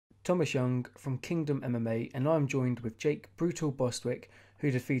Thomas Young from Kingdom MMA, and I'm joined with Jake Brutal Bostwick, who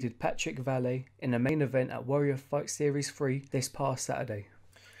defeated Patrick Vallee in the main event at Warrior Fight Series 3 this past Saturday.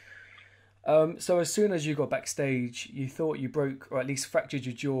 So as soon as you got backstage, you thought you broke or at least fractured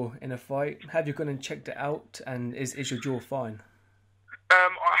your jaw in a fight. Have you gone and checked it out, and is your jaw fine?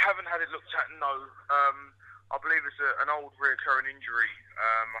 I haven't had it looked at, no. I believe it's an old recurring injury.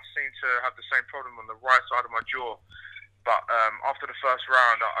 I seem to have the same problem on the right side of my jaw. But after the first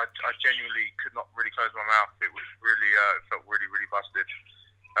round, I genuinely could not really close my mouth. It was really, it felt really, really busted,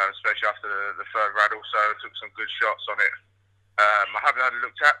 especially after the third round. Also, I took some good shots on it. I haven't had it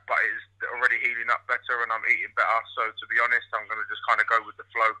looked at, but it's already healing up better and I'm eating better. So to be honest, I'm going to just kind of go with the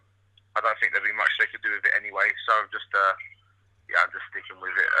flow. I don't think there'll be much they could do with it anyway. So I'm just sticking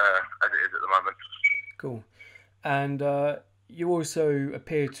with it as it is at the moment. Cool. And you also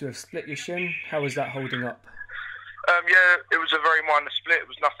appear to have split your shin. How is that holding up? Yeah, it was a very minor split. It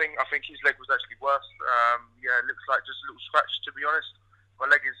was nothing. I think his leg was actually worse. It looks like just a little scratch, to be honest. My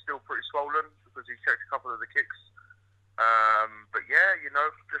leg is still pretty swollen because he checked a couple of the kicks. But yeah,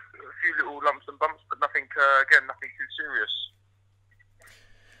 just a few little lumps and bumps, but nothing, nothing too serious.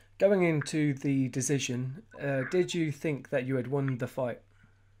 Going into the decision, did you think that you had won the fight?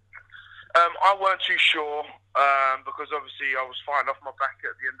 I weren't too sure because obviously I was fighting off my back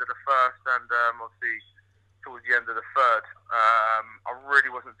at the end of the first and obviously towards the end of the third. I really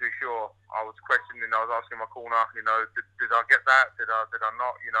wasn't too sure. I was questioning, I was asking my corner, did I get that? Did I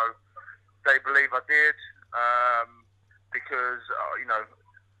not? They believe I did because,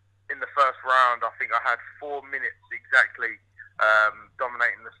 in the first round, I think I had 4 minutes exactly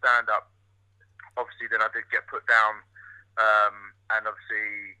dominating the stand-up. Obviously, then I did get put down and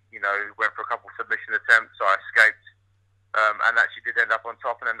obviously, went for a couple of submission attempts, so I escaped. And actually did end up on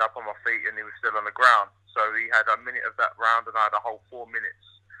top and end up on my feet, and he was still on the ground. So he had a minute of that round, and I had a whole 4 minutes.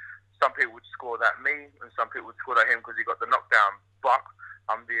 Some people would score that me, and some people would score that him because he got the knockdown. But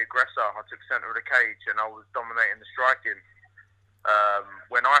I'm the aggressor. I took centre of the cage, and I was dominating the striking.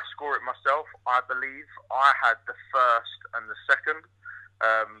 When I score it myself, I believe I had the first and the second.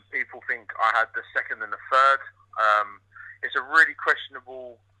 People think I had the second and the third. It's a really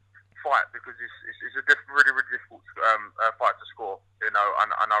questionable fight because it's a really, really difficult fight to score, and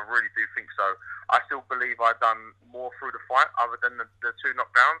I really do think so. I still believe I've done more through the fight other than the two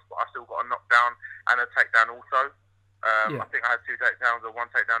knockdowns, but I still got a knockdown and a takedown also. I think I had 2 takedowns or 1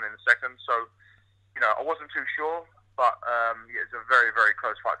 takedown in the second, so I wasn't too sure, but it's a very, very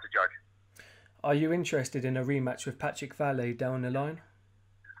close fight to judge. Are you interested in a rematch with Patrick Vallee down the line?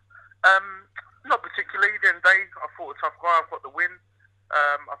 Not particularly. Then I fought a tough guy. I've got the win.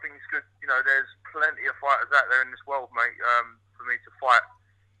 I think it's good. There's plenty of fighters out there in this world, mate, for me to fight.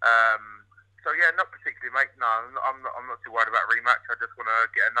 So yeah, not particularly, mate. No, I'm not too worried about a rematch. I just want to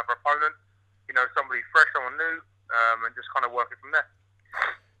get another opponent, somebody fresh, someone new, and just kind of work it from there.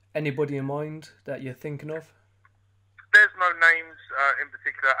 Anybody in mind that you're thinking of? There's no names in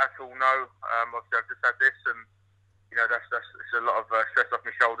particular at all. No. Obviously, I've just had this, and that's it's a lot of stress off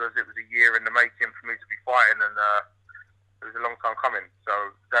my shoulders. It was a year in the making for me to be fighting, and it was a long time coming. So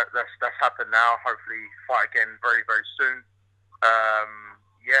that's happened now. Hopefully, fight again very, very soon.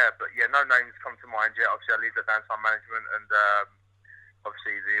 No names come to mind yet. Obviously, I leave that down to my management and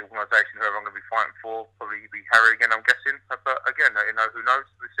obviously the organisation, whoever I'm going to be fighting for, probably be Harry again, I'm guessing. But again, who knows?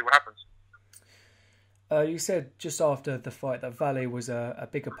 We'll see what happens. You said just after the fight that Vallee was a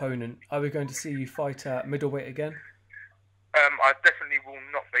big opponent. Are we going to see you fight at middleweight again? I definitely will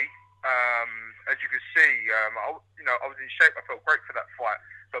not be. As you can see, I was in shape. I felt great for that fight.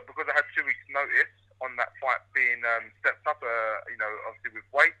 But because I had 2 weeks' notice on that fight being stepped up, obviously with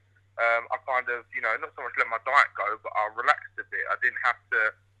weight, I kind of, not so much let my diet go, but I relaxed a bit. I didn't have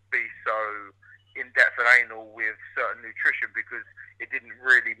to be so in-depth and anal with certain nutrition because it didn't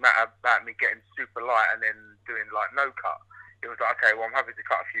really matter about me getting super light and then doing like no cut. It was like, okay, well, I'm having to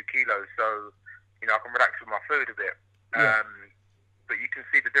cut a few kilos, so, I can relax with my food a bit. Yeah. But you can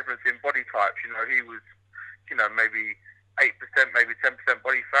see the difference in body types. He was, maybe 8%, maybe 10%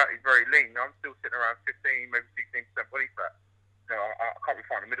 body fat. He's very lean. I'm still sitting around 15, maybe 16% body fat. I can't be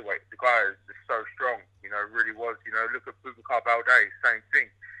fighting middleweight. The guy is just so strong. Really was. Look at Boubacar Baldé, same thing.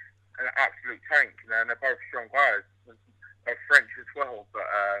 An absolute tank. And they're both strong guys. They're French as well. But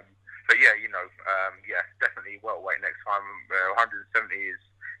yeah, definitely welterweight next time. 170 is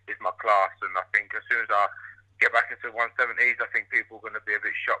my class, and I think as soon as I get back into 170s, I think people are going to be a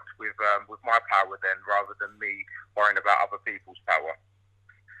bit shocked with my power then, rather than me worrying about other people's power.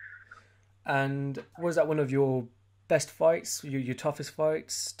 And was that one of your best fights, your toughest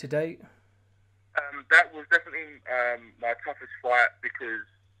fights to date? That was definitely my toughest fight because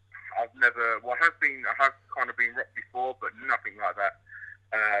I've never. Well, I have kind of been rocked before, but nothing like that.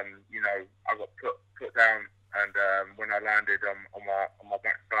 You know, I got put down, and when I landed on my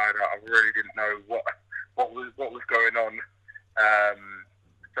backside, I really didn't know what was going on.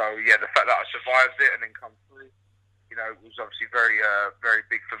 So yeah, the fact that I survived it and then come through, you know, was obviously very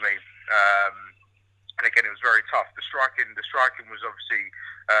big for me. And again, it was very tough. The striking was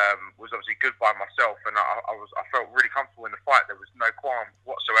obviously good by myself, and I felt really comfortable in the fight. There was no qualms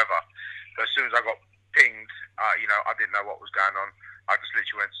whatsoever. But as soon as I got pinged, you know, I didn't know what was going on. I just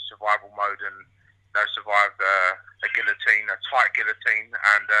literally went to survival mode and, you know, survived a guillotine, a tight guillotine,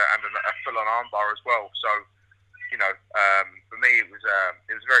 and a full-on armbar as well. So, you know, for me it was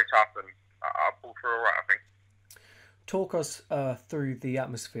very tough, and I pulled through all right, I think. Talk us through the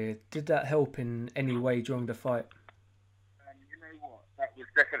atmosphere. Did that help in any way during the fight? You know what? That was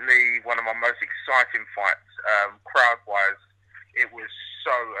definitely one of my most exciting fights. Crowd-wise, it was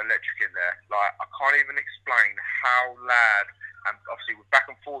so electric in there. Like, I can't even explain how loud, and obviously with back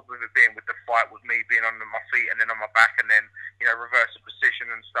and forth with it being with the fight, with me being on my feet and then on my back, and then, you know, reverse the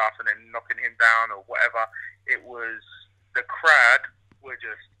position and stuff, and then knocking him down or whatever. It was, the crowd were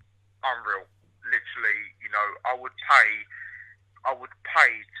just unreal. Literally, you know, I would pay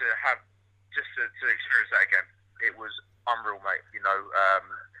to have just to experience that again. It was unreal, mate. You know,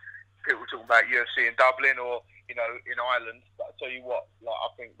 people talking about UFC in Dublin or, you know, in Ireland, but I tell you what, like,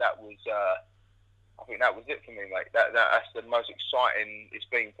 I think that was it for me, mate. That's the most exciting it's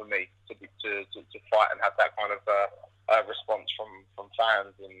been for me to fight and have that kind of response from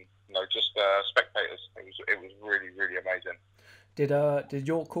fans and, you know, just spectators. It was really, really amazing. Did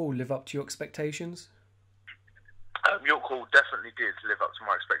York Hall live up to your expectations? York Hall definitely did live up to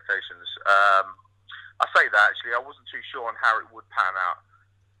my expectations. I say that, actually, I wasn't too sure on how it would pan out,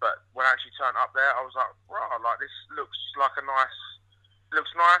 but when I actually turned up there, I was like, wow, like, this looks like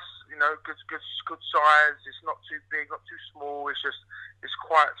looks nice, you know, good size. It's not too big, not too small. It's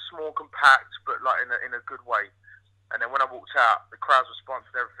quite small, compact, but like in a good way. And then when I walked out, the crowd's response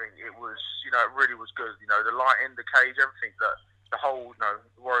and everything, it was, you know, it really was good. You know, the lighting, the cage, everything, the whole, you know,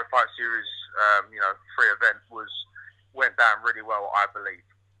 the Warrior Fight Series, you know, free event went down really well, I believe.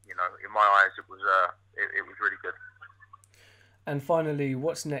 You know, in my eyes, it was really good. And finally,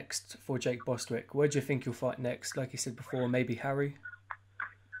 what's next for Jake Bostwick? Where do you think you'll fight next? Like you said before, maybe Harry?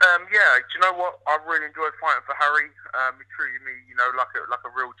 Yeah, do you know what? I really enjoyed fighting for Harry. He treated me, you know, like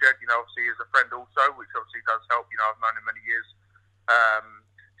a real gent. You know, obviously as a friend also, which obviously does help. You know, I've known him many years.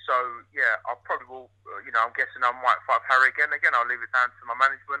 So yeah, I probably will. You know, I'm guessing I might fight Harry again. Again, I'll leave it down to my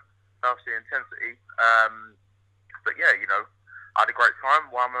management, obviously intensity. But yeah, you know, I had a great time.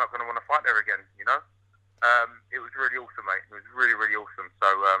 Why am I not going to want to fight there again? You know, it was really awesome, mate. It was really, really awesome. So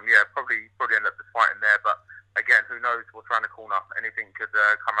yeah, probably end up fighting there, but. Again, who knows what's around the corner? Anything could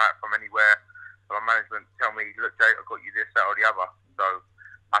come out from anywhere. My management tell me, look, Jake, I've got you this, that, or the other. So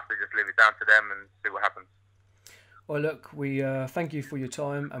I have to just leave it down to them and see what happens. Well, look, we thank you for your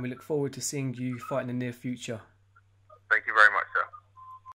time, and we look forward to seeing you fight in the near future. Thank you very much.